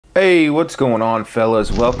Hey, what's going on,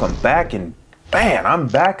 fellas? Welcome back, and man, I'm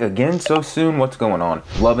back again so soon. What's going on?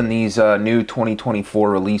 Loving these new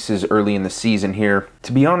 2024 releases early in the season here.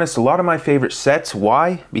 To be honest, a lot of my favorite sets.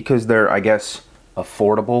 Why? Because they're, I guess,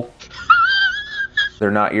 affordable.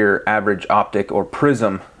 They're not your average optic or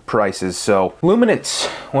prism prices. So Luminance,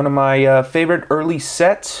 one of my favorite early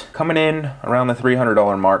sets, coming in around the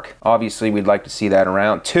 $300 mark. Obviously we'd like to see that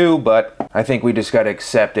around too, but I think we just got to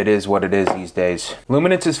accept it is what it is these days.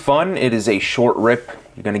 Luminance is fun. It is a short rip.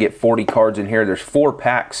 You're gonna get 40 cards in here. There's 4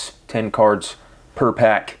 packs, 10 cards per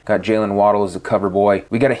pack. Got Jalen Waddle as the cover boy.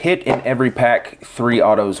 We got a hit in every pack, 3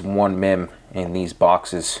 autos, 1 mem in these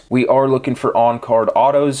boxes. We are looking for on-card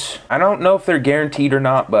autos. I don't know if they're guaranteed or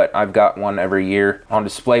not, but I've got one every year. On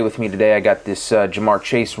display with me today, I got this Jamar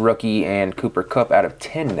Chase rookie and Cooper Kupp out of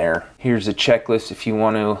 10 there. Here's a checklist if you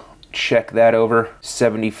want to check that over.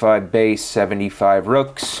 75 base, 75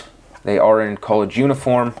 rooks. They are in college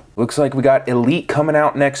uniform. Looks like we got Elite coming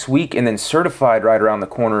out next week and then Certified right around the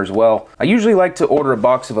corner as well. I usually like to order a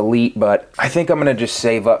box of Elite, but I think I'm gonna just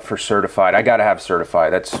save up for Certified. I gotta have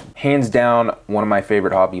Certified. That's hands down one of my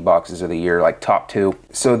favorite hobby boxes of the year, like top 2.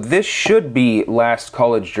 So this should be last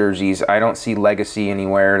college jerseys. I don't see Legacy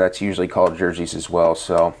anywhere. That's usually college jerseys as well.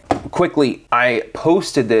 So quickly, I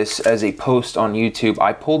posted this as a post on YouTube.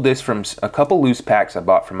 I pulled this from a couple loose packs I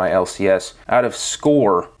bought from my LCS out of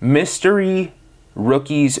Score. Mystery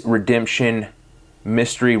Rookies Redemption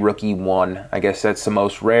Mystery Rookie 1. I guess that's the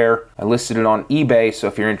most rare. I listed it on eBay, so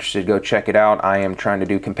if you're interested, go check it out. I am trying to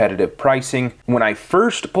do competitive pricing. When I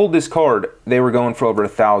first pulled this card, they were going for over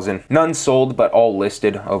 1,000. None sold, but all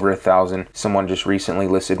listed over 1,000. Someone just recently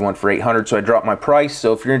listed one for 800, so I dropped my price.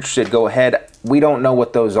 So if you're interested, go ahead. We don't know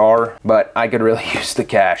what those are, but I could really use the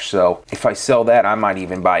cash. So if I sell that, I might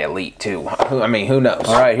even buy Elite too. I mean, who knows?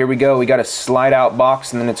 All right, here we go. We got a slide out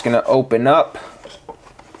box, and then it's gonna open up.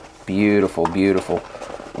 Beautiful, beautiful.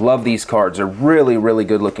 Love these cards. They're really, really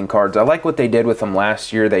good looking cards. I like what they did with them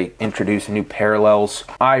last year. They introduced new parallels.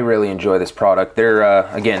 I really enjoy this product. They're,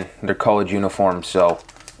 again, they're college uniforms, so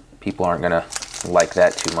people aren't gonna like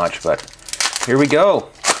that too much, but here we go.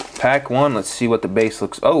 Pack 1, let's see what the base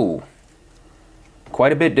looks. Oh,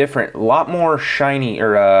 quite a bit different. A lot more shiny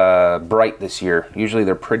or bright this year. Usually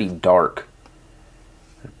they're pretty dark.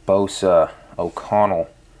 Bosa, O'Connell.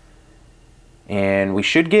 And we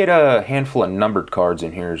should get a handful of numbered cards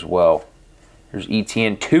in here as well. There's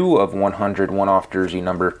ETN 2 of 100, one-off jersey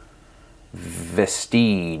number.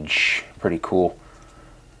 Vestige, pretty cool.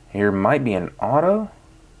 Here might be an auto.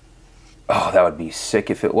 Oh, that would be sick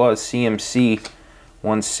if it was. CMC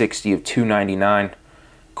 160 of 299.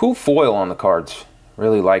 Cool foil on the cards.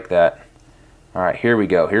 Really like that. All right, here we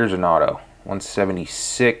go. Here's an auto.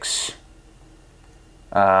 176.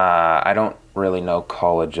 I don't really know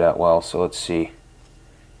college that well, so let's see.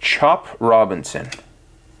 Chop Robinson.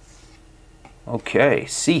 Okay,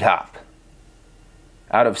 C-Hop.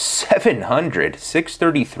 Out of 700.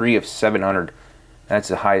 633 of 700. That's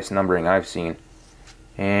the highest numbering I've seen.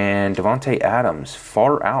 And Devontae Adams,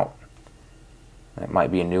 far out. That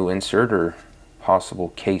might be a new insert or possible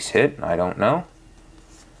case hit. I don't know.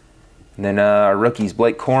 And then our rookies,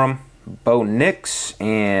 Blake Corum, Bo Nix,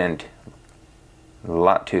 and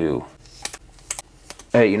Latu.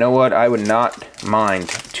 Hey, you know what? I would not mind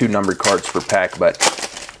 2 numbered cards per pack,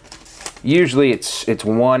 but usually it's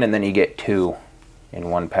 1 and then you get 2 in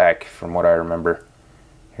 1 pack from what I remember.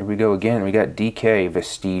 Here we go again. We got DK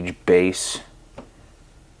Vestige base.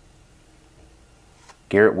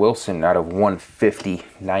 Garrett Wilson out of 150.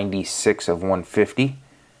 96 of 150.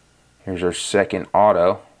 Here's our second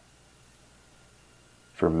auto.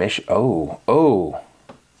 For Mich. Oh.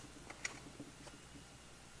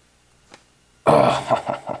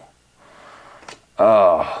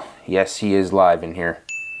 Oh, yes, he is live in here.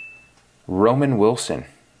 Roman Wilson.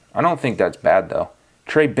 I don't think that's bad, though.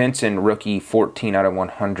 Trey Benson, rookie, 14 out of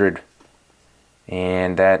 100.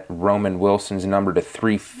 And that Roman Wilson's number to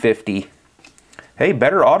 350. Hey,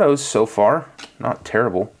 better autos so far. Not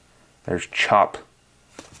terrible. There's Chop,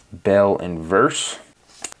 Bell, and Verse.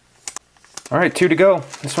 All right, 2 to go.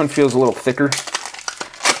 This one feels a little thicker.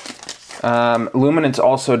 Luminance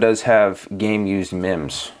also does have game-used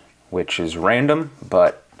mems, which is random,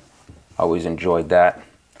 but always enjoyed that.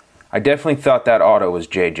 I definitely thought that auto was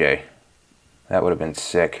JJ. That would have been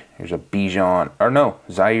sick. Here's a Bijan, or no,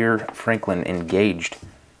 Zaire Franklin engaged.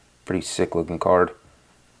 Pretty sick looking card.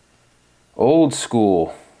 Old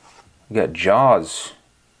school. We got Jaws.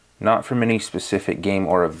 Not from any specific game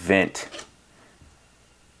or event.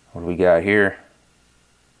 What do we got here?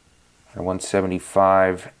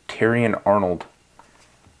 175, Terrion Arnold.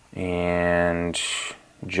 And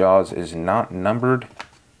Jaws is not numbered.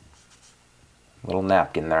 Little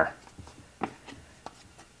napkin there.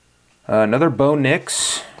 Another Bo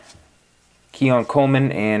Nix, Keon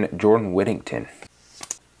Coleman, and Jordan Whittington.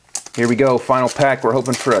 Here we go, final pack. We're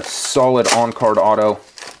hoping for a solid on-card auto.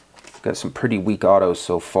 Got some pretty weak autos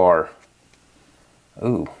so far.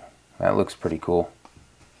 Ooh, that looks pretty cool.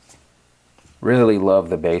 Really love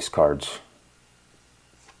the base cards.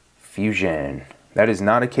 Fusion. That is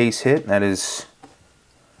not a case hit. That is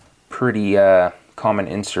pretty common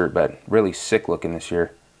insert, but really sick looking this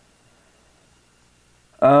year.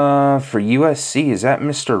 For USC, is that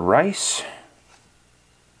Mr. Rice?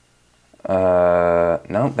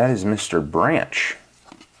 No, that is Mr. Branch.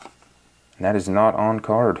 That is not on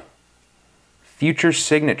card. Future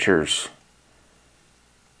signatures.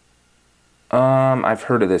 I've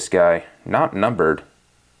heard of this guy. Not numbered.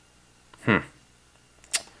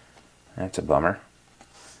 That's a bummer.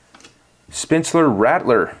 Spencer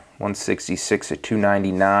Rattler, 166 at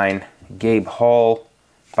 299. Gabe Hall,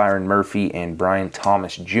 Byron Murphy, and Brian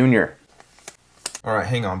Thomas Jr. All right,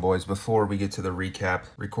 hang on, boys. Before we get to the recap,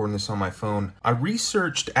 recording this on my phone, I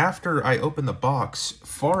researched after I opened the box.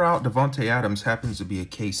 Far Out Devontae Adams happens to be a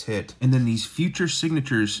case hit. And then these future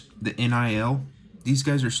signatures, the NIL, these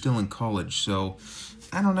guys are still in college. So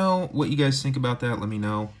I don't know what you guys think about that. Let me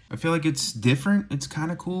know. I feel like it's different. It's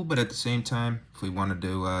kind of cool, but at the same time, if we wanted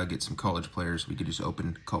to get some college players, we could just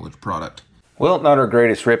open college product. Well, not our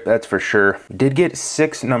greatest rip, that's for sure. Did get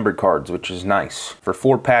 6 numbered cards, which is nice. For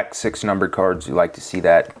 4-pack, 6 numbered cards, you like to see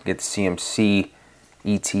that. Get CMC,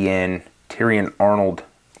 ETN, Tyrion Arnold,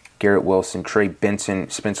 Garrett Wilson, Trey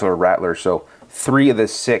Benson, Spencer Rattler. So 3 of the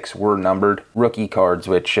 6 were numbered. Rookie cards,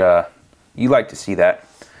 which you like to see that.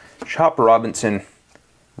 Chop Robinson,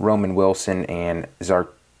 Roman Wilson, and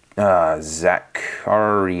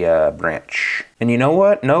Zachariah Branch. And you know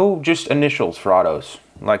what? No, just initials for autos.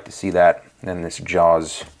 Like to see that. And this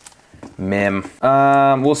Jaws mem.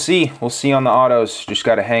 We'll see. We'll see on the autos. Just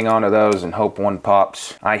got to hang on to those and hope one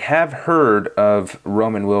pops. I have heard of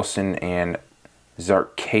Roman Wilson and oh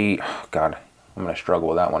God, I'm going to struggle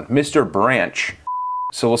with that one. Mr. Branch.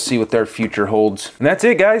 So we'll see what their future holds. And that's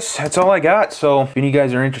it, guys. That's all I got. So if any of you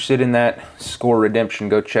guys are interested in that score redemption,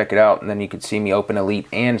 go check it out. And then you can see me open Elite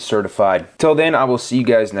and Certified. Till then, I will see you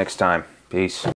guys next time. Peace.